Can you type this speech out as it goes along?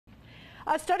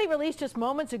A study released just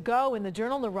moments ago in the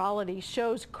Journal Neurology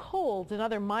shows colds and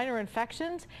other minor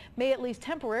infections may at least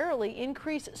temporarily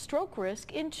increase stroke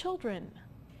risk in children.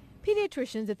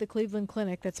 Pediatricians at the Cleveland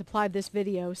clinic that supplied this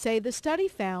video say the study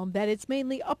found that it's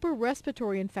mainly upper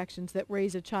respiratory infections that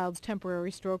raise a child's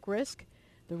temporary stroke risk.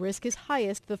 The risk is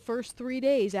highest the first 3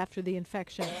 days after the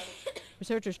infection.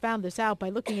 Researchers found this out by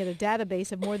looking at a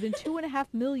database of more than 2.5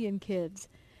 million kids.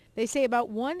 They say about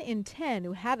 1 in 10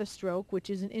 who had a stroke, which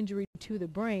is an injury to the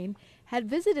brain, had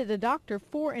visited a doctor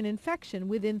for an infection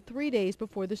within 3 days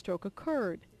before the stroke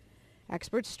occurred.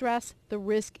 Experts stress the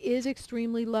risk is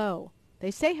extremely low.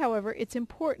 They say, however, it's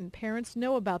important parents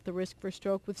know about the risk for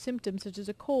stroke with symptoms such as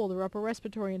a cold or upper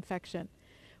respiratory infection.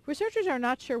 Researchers are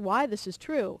not sure why this is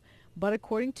true, but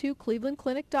according to Cleveland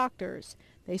Clinic doctors,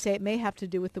 they say it may have to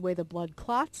do with the way the blood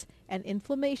clots and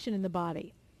inflammation in the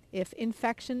body. If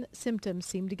infection symptoms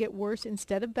seem to get worse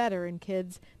instead of better in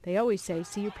kids, they always say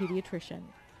see your pediatrician.